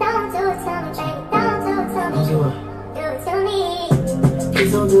me. Don't do it to me, baby. Don't do it to me. Do it to me.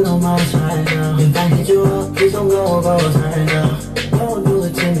 Please don't do the most right now. If I hit you up, please don't go above right now. Don't do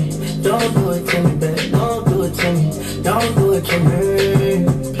it to me. Don't do it to me, baby. Don't do it to me. Don't do it to me.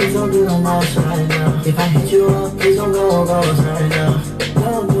 Please don't do the most right now. If I hit you up, please don't go above right now.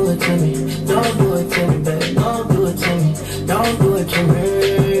 Don't do it to me. Don't do it to me, baby. Don't do it to me. Don't do it to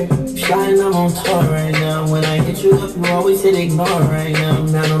me. Shine, I'm on tour right now. When I hit you up, you always hit ignore right now.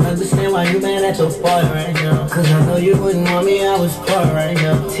 Now I don't understand why you mad at your boy right now. Cause I know you wouldn't want me, I was poor right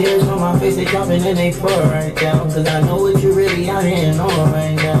now. Tears on my face, they dropping and they pour right down. Cause I know what you really out here and on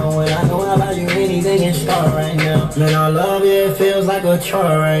right now. When I know about you, anything can start right now. Man, I love you, it feels like a chore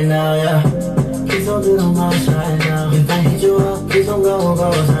right now, yeah. Please don't do the most right now. If I hit you up, please don't go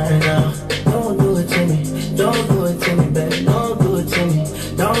above right now. Don't do it to me. Don't do it to me, baby. Don't do it to me.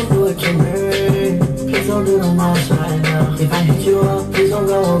 Don't do it to me. Please don't do the most right now. If I hit you up, please don't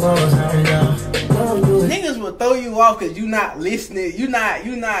go above right now. Don't do it. Niggas will throw you off cause you not listening. You not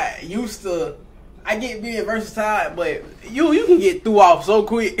used to. I get being versatile, but you can get threw off so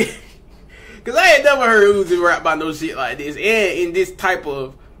quick. Cause I ain't never heard Uzi rap about no shit like this. And in this type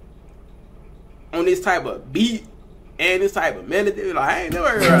of beat and this type of melody, like I ain't never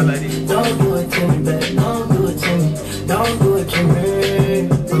heard rap like this. Don't do it to me, baby. Don't do it to me. Don't do it to me.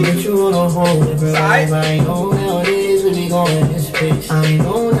 I'll get you on a hold it, bro. I ain't know nowadays we be going this bitch. I ain't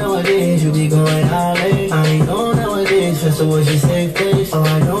know nowadays you be going out late. I ain't know nowadays just to watch your safe place. Oh,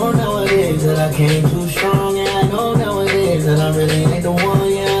 I know nowadays that I came too strong. Yeah, I know nowadays that I really ain't the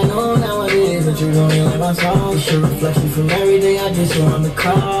one. Yeah, I know nowadays that you don't even like my song. It's your reflection from every day I just on the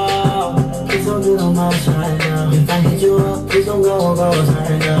call. Please don't do the most right now. If I hit you up, please don't go above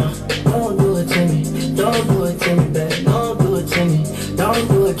right now. Don't do it to me. Don't do it to me, baby. Don't do it to me. Don't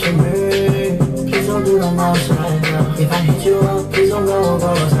do it to me. Please don't do the most right now. If I hit you up, please don't go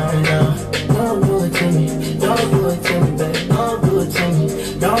above right now. Don't do it to me. Don't do it to me, baby. Don't do it to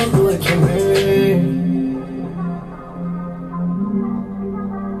me. Don't do it to me.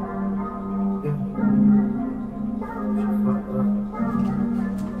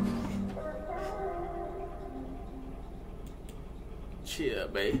 Chill,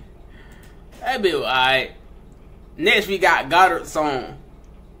 babe. That be alright. Next we got Goddard's song.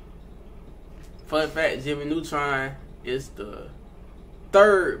 Fun fact, Jimmy Neutron is the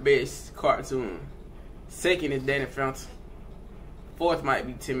 3rd best cartoon. 2nd is Danny Phantom. 4th might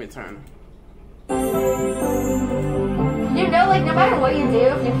be Timmy Turner. You know, like, no matter what you do,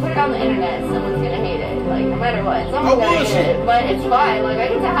 if you put it on the internet, someone's gonna hate it. Like, no matter what, someone's gonna hate it. But it's fine. Like, I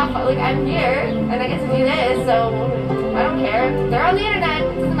get to have fun. Like, I'm here, and I get to do this, so I don't care. They're on the internet.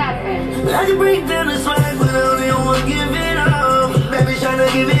 It doesn't matter. I can break down the swag, but I don't want to give it up. Baby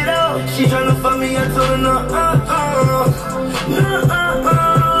tryna give it up. She tryna fuck me, I told her no,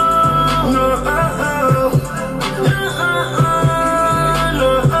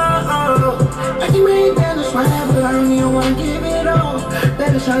 I can break down the swag, but I don't even want to give it up.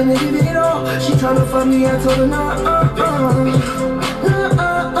 Baby tryna give it up. She tryna fuck me, I told her no,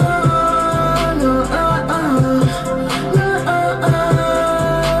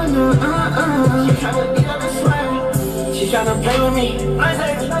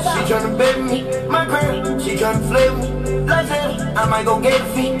 nothing flavor. Like hell, I might go get a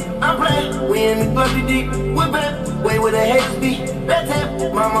feet. I'm playing, we in the country deep. We're back, way where the haters be. That's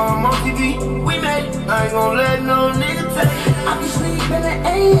it, my mom on TV. We made it, I ain't gon' let no nigga take. I be sleeping at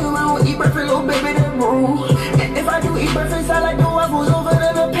 8 AM, I don't eat breakfast, little baby, that rule. And if I do eat breakfast, I like the waffles over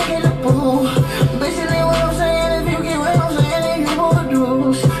there, the pig in the pool. Basically what I'm saying, if you get what I'm saying, then you won't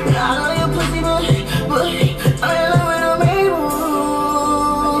do. I know your pussy, but I'm in love with a Mabel.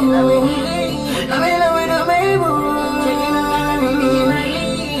 I'm in love with a Mabel.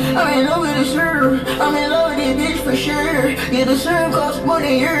 I'm in love with a serve. I'm in love with this bitch for sure. Yeah, the serve costs more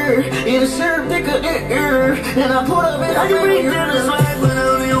than yours. Yeah, the serve thicker than yours. And I put up in a bring to the swag, but I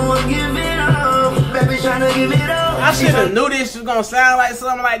don't even want to give it up. Baby tryna give it up. I should have knew this was gonna sound like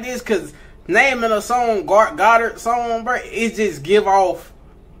something like this, cause naming a song Goddard song, bro, it just give off.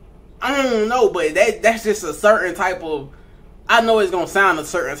 I don't know, but that's just a certain type of. I know it's gonna sound a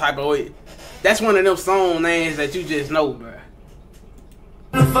certain type of way. That's one of them song names that you just know, bro.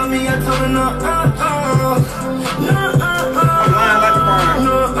 For me, I told her no, I'm lying like the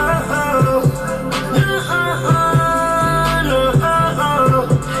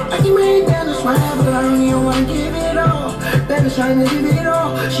I can make that a smile, but I don't even wanna give it all. Baby trying to give it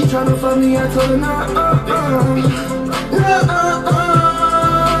all. She tryna fuck me, I told her no,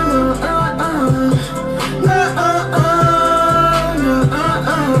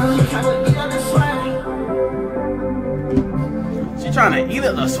 She trying to eat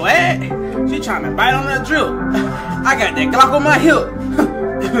it the swag. She trying to bite on that drip. I got that Glock on my hip.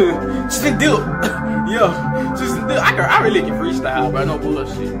 Just a dip. Yo, just a dip. I really can freestyle, bro. No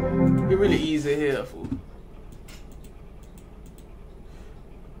bullshit. It really easy here, fool.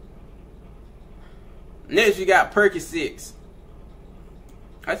 Next, you got Percocets.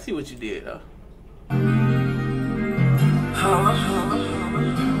 I see what you did, though.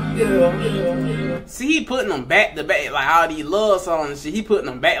 See, he putting them back to back, like all these love songs and shit. He putting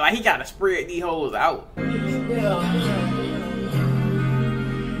them back, like he gotta spread these hoes out. Well,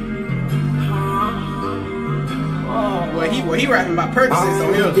 he rapping about Percocets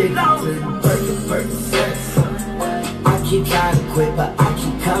on here. I keep trying to quit, but I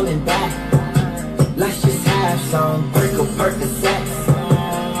keep coming back. Let's just have some Percocets.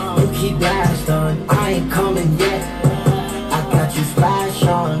 You keep blast on, I ain't coming yet. I got you splash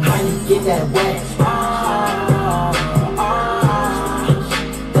on, honey, get that wet.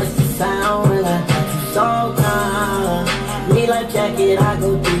 That's the sound when I got you so gone. Me like jacket, I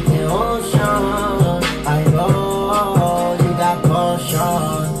go deep in ocean. I know you got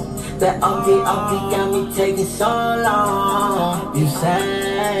potion. That OD got me taking so long. You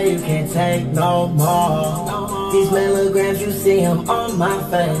say you can't take no more. These milligrams, you see them on my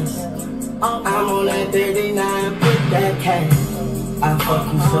face. I'm on that 39, put that cash. I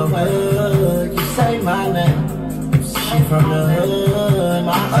fuck you so good, you say my name. She from the hood,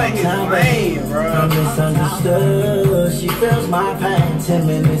 my hometown babe. I'm misunderstood, she feels my pain. 10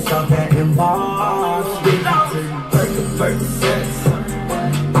 minutes off that involved.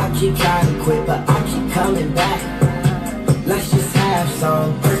 I keep trying to quit, but I keep coming back. Let's just have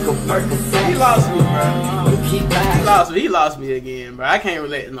some Percocets. He lost me, bro. You keep back. He lost me again, bro. I can't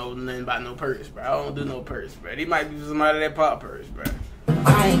relate to nothing about no purse, bro. I don't do no purse, bro. He might do somebody that pop purse, bro.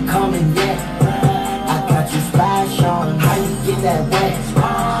 I ain't coming yet. I got you splash on. How you get that wet?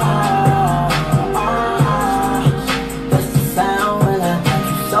 That's the sound when I got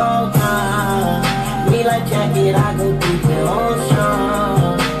you so gone. Me like jacket, I go deep in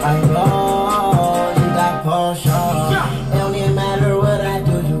ocean. I know you got potion. It don't even matter what I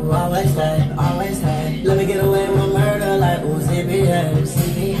do, you always stay, always stay. Let me get away with murder like Uzi behave.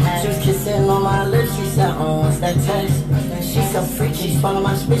 She was kissing on my lips, she said, oh, what's that taste? She's so freaky, she's following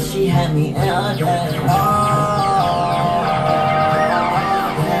my spit, she had me in a day.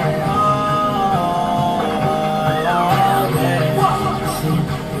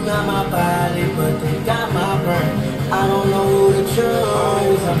 You got my body, but they got my brain. I don't know who to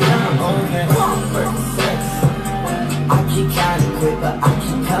choose, I'm not okay. I keep trying to quit, but I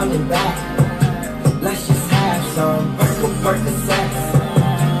keep coming back. Let's just have some Percocets.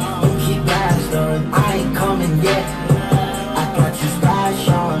 You keep blast on, I ain't coming yet. I got you splash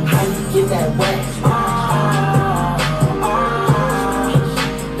on, how you get that wet?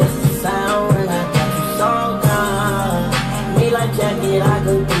 That's the sound when I got you so gone. Me like jacket, I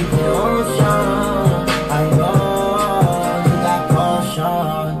go deep in ocean. I know you got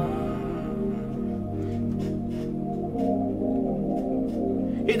potion.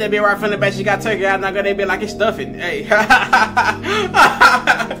 Hit that bit right from the back. She got turkey out. Now they be like it's stuffing. Hey.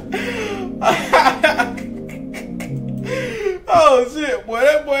 Oh shit, boy,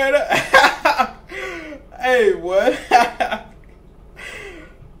 that Hey, what?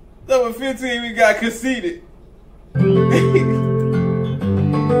 Number 15, we got Conceited.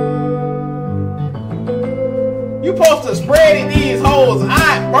 You supposed to spread it these hoes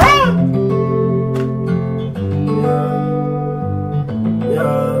out, bro.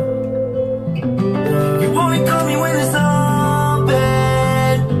 You only call me when it's all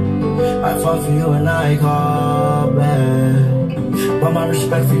bad. I fought for you and I call back, but my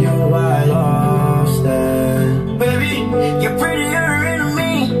respect for you, I lost that. Baby, you're prettier than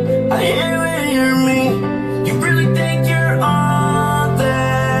me. I hate when you're me. You really think you're all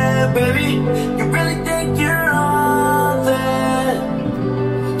that, baby? You really think you're all that?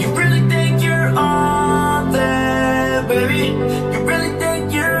 You really think you're all that, baby? You really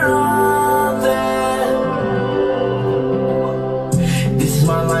think you're all that? This is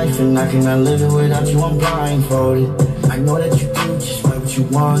my life and I cannot live it without you. I'm blindfolded. I know that you do just what you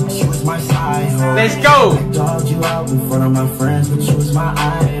want. You was my side hoe. Let's go. I dogged you out in front of my friends, but you was my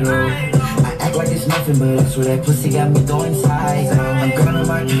idol. I act like it's nothing, but that's where that pussy got me going sideways. I'm gonna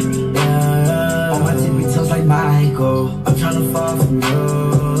my on my tippy toes like Michael. I'm trying to fall from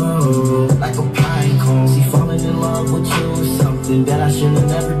you like a pine cone. See, falling in love with you is something that I should have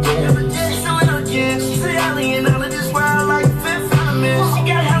never did. She's so arrogant, she's an alien out of this world like Fifth Element. She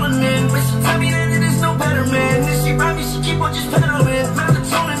got hella men, but she tell me that it is no better man. Then she ride me, she keep on just pedaling.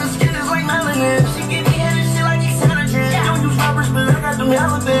 Melatonin, the skin is like melanin. She give me head and shit like Excedrin. Don't use rubbers, but I got them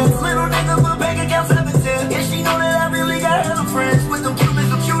elephants. Little nigga, but bank account 17. Yeah, she know that I really got hella friends. With them Cubans,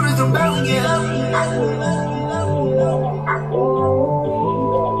 them shooters, them Belgians.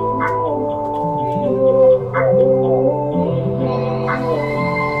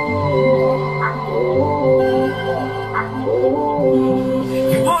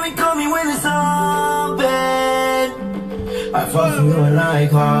 You only call me when it's all bad. I fought for you and I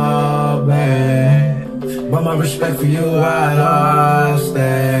call back, but my respect for you, I lost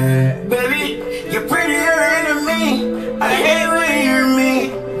that. Baby, you're prettier than me. I hate when you're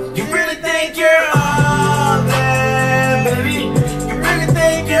me. You really think you're all that, baby? You really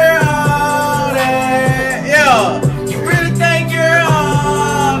think you're all that? Yeah. You really think you're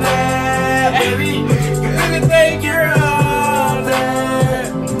all that, baby? You really think you're all that?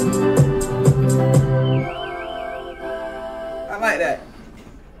 I like that.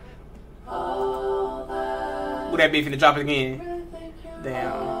 Would that be finna drop it again?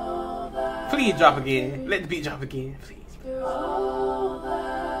 Damn. Please drop again. Let the beat drop again, please.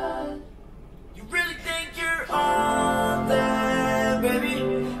 You really think you're all that, baby?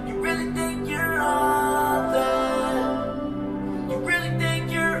 You really think you're all that? You really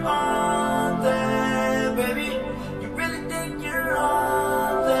think you're all that, baby? You really think you're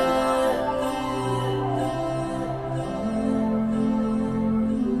all that?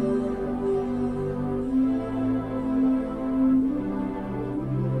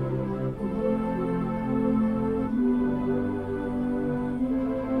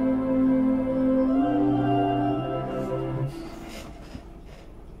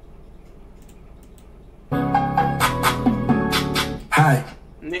 Hi.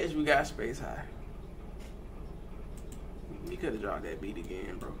 Next, we got Space High. You could have dropped that beat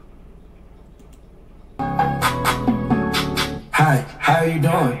again, bro. Hi, how you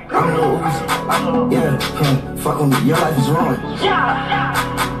doing? I'm Lil Uzi. Yeah, fuck with me, your life is ruined.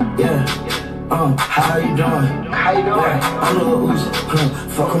 Yeah, how you doing? How you doing? I'm Lil Uzi.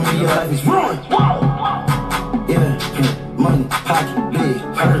 Fuck with me, your life is ruined. Yeah, money, pocket, big,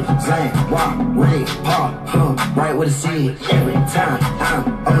 purse, Zane, walk, red, paw, right with a seed. Every time I'm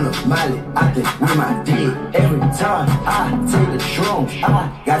on the molly, I think with my dick. Every time I take a shroom, I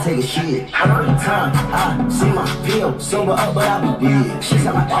gotta take a shit. Every time I see my pill, sober up, but I be dead. She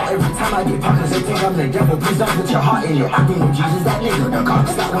said my fault every time I get pockets, they think I'm the devil. Please don't put your heart in it. I think with Jesus, that nigga, the cop.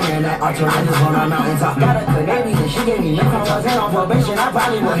 Stop wearing that arthritis on our mountaintop. Got a Canadian, she gave me nothing. I was in on probation, I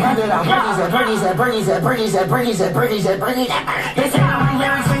probably would hand it out. Bernie's at Bernie's. They say I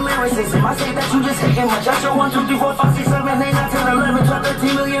ain't lyricism. I say that you just hating much. I show 1, 2, 3, 4, 5, 6, 7, 8, 9, 10, 11, 12,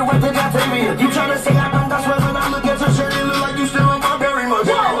 13 million worth of Atake. You tryna say I don't, that's why when I look at your shirt, it look like you still in my berry much.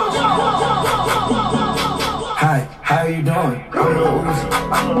 Hi, how you doing? I'm Lil Uzi.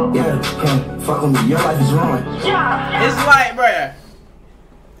 Yeah, fuck with me, your life is ruined. It's like, bruh,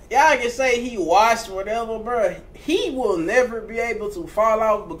 y'all can say he washed whatever, bruh. He will never be able to fall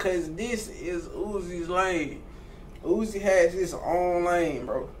off because this is Uzi's lane. Uzi has his own lane,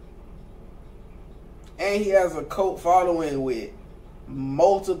 bro. And he has a cult following with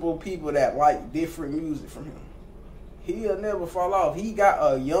multiple people that like different music from him. He'll never fall off. He got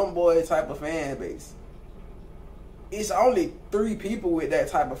a young boy type of fan base. it's only 3 people with that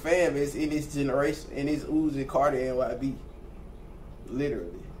type of fan base in this generation, and it's Uzi, Carter, and YB.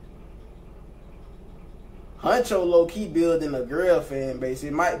 Literally. Huncho low-key building a girl fan base.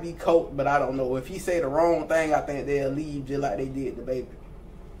 It might be Coke, but I don't know. If he say the wrong thing, I think they'll leave just like they did the baby.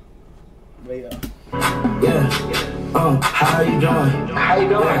 But yeah. How you doing? How you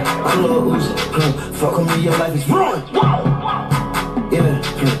doing? I'm Lil Uzi. Fuck with me, your life is ruined.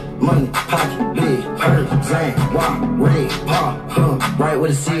 Money, pocket, big, hurt, zang, walk, red, paw, right with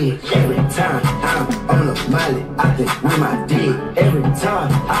a seed. Every time I'm on a miley, I think with my dick. Every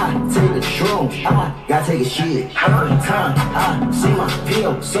time I take a shroom, I gotta take a shit. Every time I see my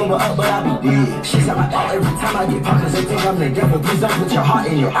pill, sober up, but I be dead. She's on my dog every time I get pockets, they think I'm the devil. Please don't put your heart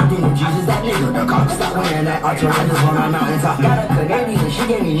in it. I think of Jesus, that nigga, the cop. Stop wearing that archer, I just want my mountaintop. Got a Canadian, she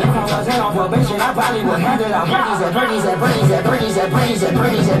gave me nothing. I wasn't on probation, I probably would handle it. I'm Bernie's at Bernie's at Bernie's at Bernie's at Bernie's at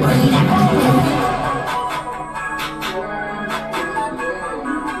Bernie's at Bernie's.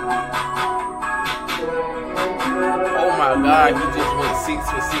 Oh my God, he just went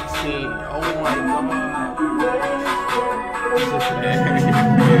 6 for 16. Oh my God.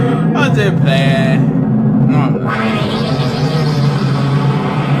 I'm just playing. No, I'm not.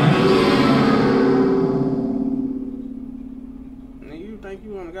 Nigga, you think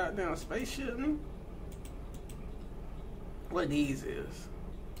you on a goddamn spaceship, nigga? What these is?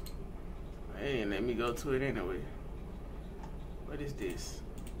 Hey, let me go to it anyway. What is this?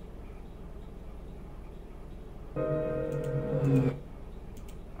 Oh,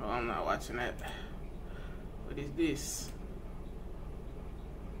 I'm not watching that. What is this?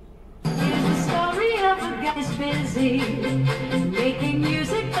 Here's the story of a guy who's busy making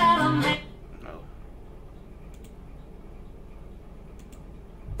music that'll make. No.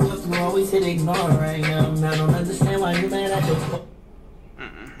 Always hit ignore right now. I don't understand why you mad at your.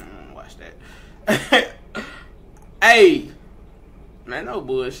 Watch that. Hey, man, no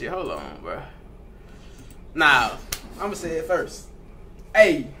bullshit. Hold on, bro. Now, I'm gonna say it first.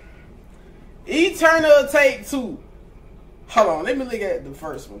 Hey, Eternal Take 2. Hold on, let me look at the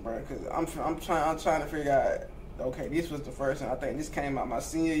first one, bro, because I'm trying to figure out. Okay, this was the first one. I think this came out my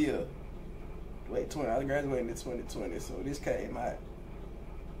senior year. Wait, I graduated in 2020, so this came out.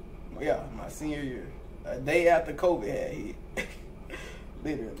 Yeah, my senior year, a day after COVID had hit.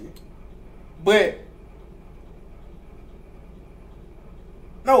 Literally. But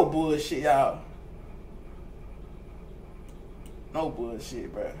no bullshit, y'all. No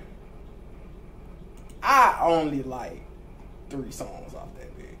bullshit, bro. I only like 3 songs off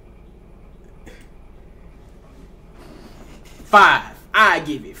that bit. 5. I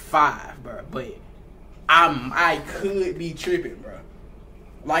give it 5, bro. But I could be tripping, bro.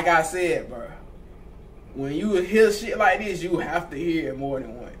 Like I said, bro. When you hear shit like this, you have to hear it more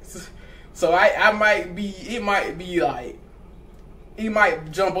than once. So it might be like, it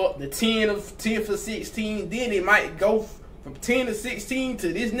might jump up to 10 for 16, then it might go from 10 to 16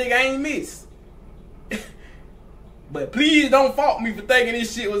 to this nigga ain't missed. But please don't fault me for thinking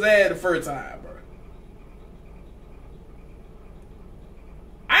this shit was ass the first time, bro.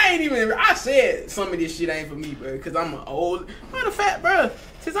 I said some of this shit ain't for me, bro, because I'm an old, matter of fact, bro,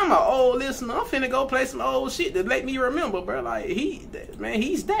 since I'm an old listener, I'm finna go play some old shit to make me remember, bro. Like, he's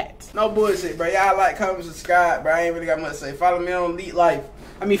that. No bullshit, bro. Y'all like, comment, subscribe, bro. I ain't really got much to say. Follow me on Elite Life.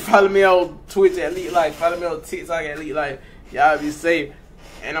 Follow me on Twitch at Elite Life. Follow me on TikTok at Elite Life. Y'all be safe.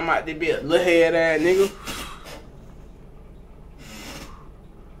 And I'm out there be a little head ass nigga.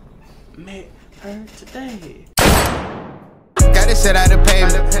 Met her today. Got this shit out the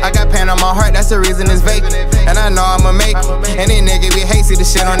pavement. I got pain on my heart, that's the reason it's vacant. And I know I'ma make it. And these niggas be hate, see the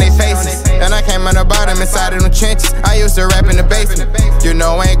shit on their faces. And I came on the bottom inside of them trenches. I used to rap in the basement. You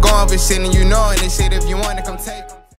know I ain't going for shit, and you know this shit if you wanna come take it.